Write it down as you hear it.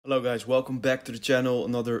Hello guys, welcome back to the channel.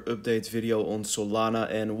 Another update video on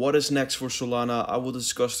Solana, and what is next for Solana. I will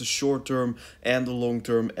discuss the short term and the long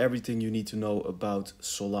term, everything you need to know about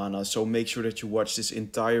Solana. So make sure that you watch this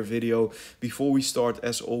entire video. Before we start,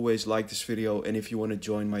 as always, like this video, and if you want to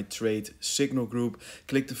join my trade signal group,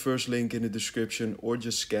 click the first link in the description or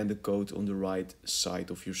just scan the code on the right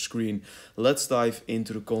side of your screen. Let's dive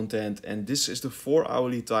into the content, and this is the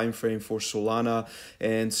 4-hourly time frame for Solana.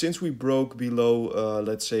 And since we broke below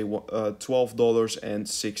let's say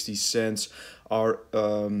 $12.60, our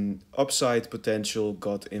upside potential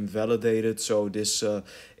got invalidated. So this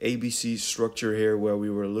ABC structure here where we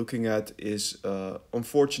were looking at is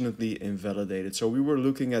unfortunately invalidated. So we were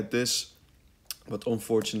looking at this, but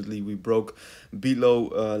unfortunately we broke below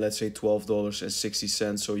let's say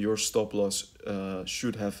 $12.60. So your stop loss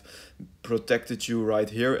should have protected you right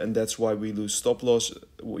here, and that's why we use stop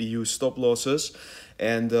losses.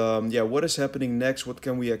 And yeah, what is happening next? What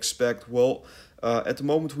can we expect? Well, at the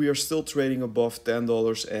moment we are still trading above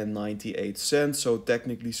 $10.98. So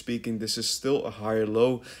technically speaking, this is still a higher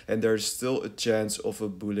low, and there's still a chance of a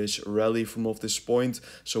bullish rally from off this point.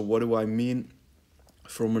 So what do I mean?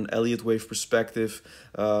 From an Elliott wave perspective,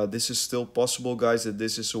 this is still possible, guys, that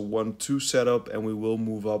this is a 1-2 setup and we will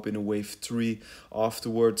move up in a wave 3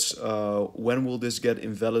 afterwards. When will this get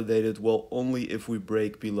invalidated? Well, only if we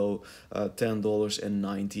break below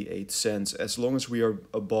 $10.98. As long as we are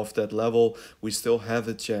above that level, we still have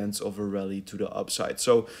a chance of a rally to the upside.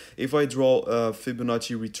 So if I draw a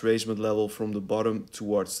Fibonacci retracement level from the bottom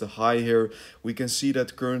towards the high here, we can see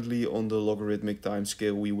that currently on the logarithmic time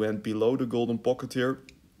scale we went below the golden pocket here.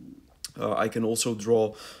 I can also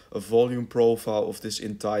draw a volume profile of this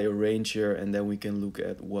entire range here, and then we can look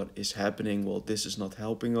at what is happening. Well, this is not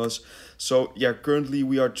helping us. So yeah, currently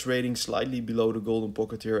we are trading slightly below the golden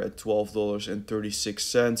pocket here at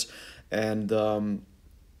 $12.36. And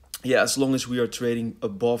yeah, as long as we are trading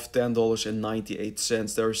above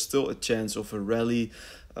 $10.98, there is still a chance of a rally.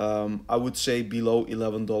 I would say below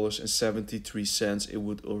 $11.73, it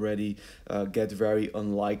would already get very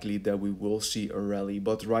unlikely that we will see a rally.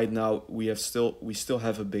 But right now we still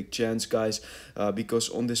have a big chance, guys, because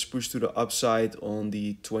on this push to the upside on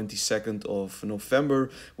the 22nd of November,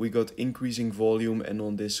 we got increasing volume, and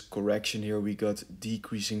on this correction here, we got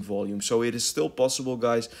decreasing volume. So it is still possible,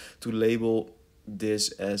 guys, to label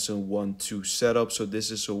this as a 1-2 setup. So this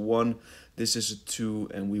is a 1, this is a 2,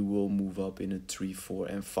 and we will move up in a 3, 4,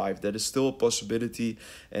 and 5. That is still a possibility.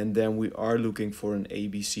 And then we are looking for an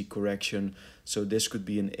ABC correction. So this could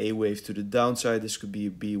be an A wave to the downside, this could be a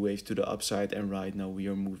B wave to the upside, and right now we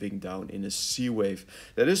are moving down in a C wave.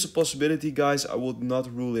 That is a possibility, guys. I would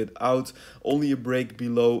not rule it out. Only a break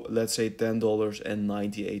below, let's say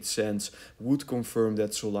 $10.98, would confirm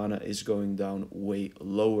that Solana is going down way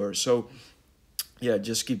lower. So yeah,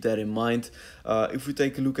 just keep that in mind. If we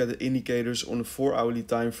take a look at the indicators on a 4-hourly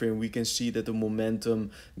time frame, we can see that the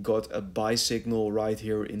momentum got a buy signal right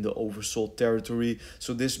here in the oversold territory.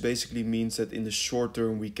 So this basically means that in the short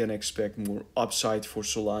term we can expect more upside for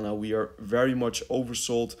Solana. We are very much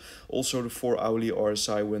oversold. Also, the 4-hourly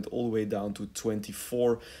RSI went all the way down to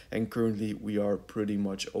 24, and currently we are pretty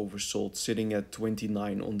much oversold, sitting at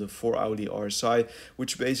 29 on the 4-hourly RSI,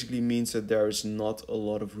 which basically means that there is not a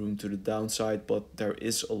lot of room to the downside, but there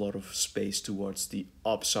is a lot of space towards the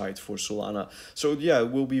upside for Solana. So yeah,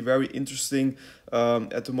 it will be very interesting.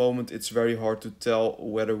 At the moment, it's very hard to tell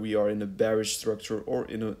whether we are in a bearish structure or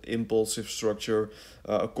in an impulsive structure.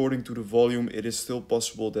 According to the volume, it is still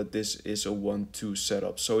possible that this is a 1-2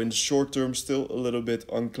 setup. So in the short term, still a little bit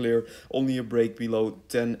unclear. Only a break below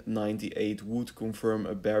 10.98 would confirm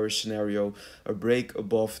a bearish scenario. A break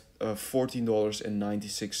above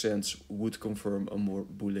 $14.96 would confirm a more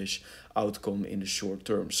bullish outcome in the short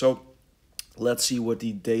term. So let's see what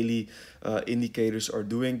the daily indicators are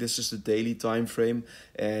doing. This is the daily time frame,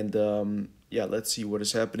 and yeah, let's see what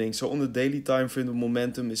is happening. So on the daily time frame, the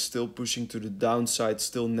momentum is still pushing to the downside,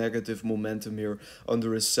 still negative momentum here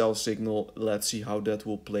under a sell signal. Let's see how that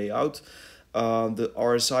will play out. The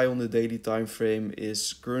RSI on the daily time frame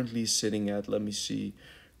is currently sitting at, let me see,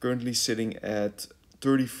 currently sitting at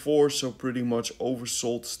 34, so pretty much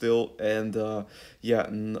oversold still. And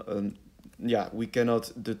yeah, we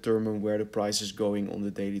cannot determine where the price is going on the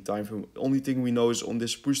daily time frame. Only thing we know is on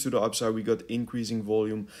this push to the upside, we got increasing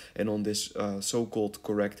volume, and on this so-called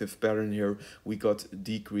corrective pattern here, we got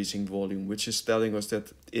decreasing volume, which is telling us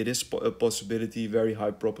that it is a possibility, very high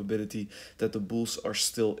probability, that the bulls are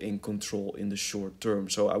still in control in the short term.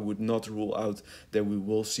 So I would not rule out that we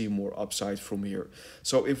will see more upside from here.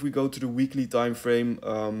 So if we go to the weekly time frame,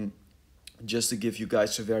 Just to give you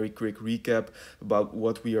guys a very quick recap about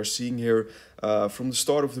what we are seeing here. From the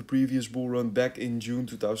start of the previous bull run back in June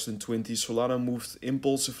 2020, Solana moved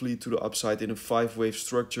impulsively to the upside in a 5-wave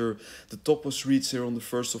structure. The top was reached here on the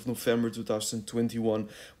 1st of November 2021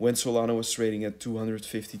 when Solana was trading at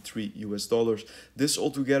 $253. This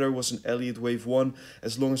altogether was an Elliott wave 1.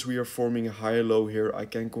 As long as we are forming a higher low here, I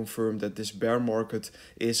can confirm that this bear market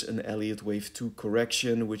is an Elliott wave 2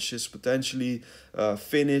 correction, which is potentially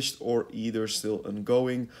finished or either still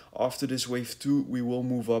ongoing. After this wave 2, we will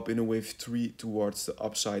move up in a wave 3 towards the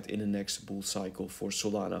upside in the next bull cycle for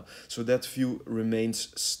Solana. So that view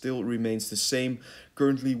still remains the same.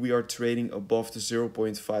 Currently we are trading above the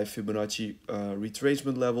 0.5 Fibonacci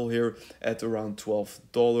retracement level here at around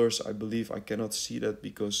 $12. I believe I cannot see that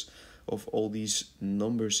because of all these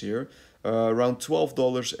numbers here. Around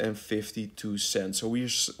 $12.52. So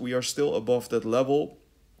we are still above that level,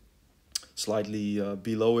 slightly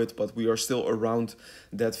below it, but we are still around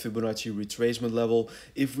that Fibonacci retracement level.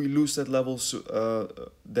 If we lose that level,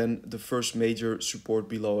 then the first major support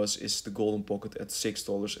below us is the golden pocket at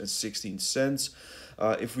 $6.16.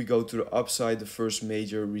 If we go to the upside, the first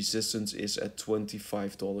major resistance is at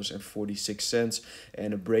 $25.46,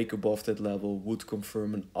 and a break above that level would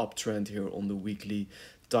confirm an uptrend here on the weekly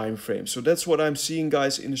time frame. So that's what I'm seeing,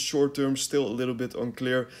 guys, in the short term. Still a little bit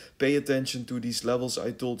unclear. Pay attention to these levels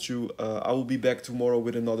I told you. I will be back tomorrow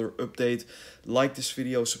with another update. Like this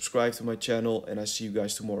video, subscribe to my channel, and I see you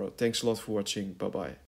guys tomorrow. Thanks a lot for watching. Bye bye.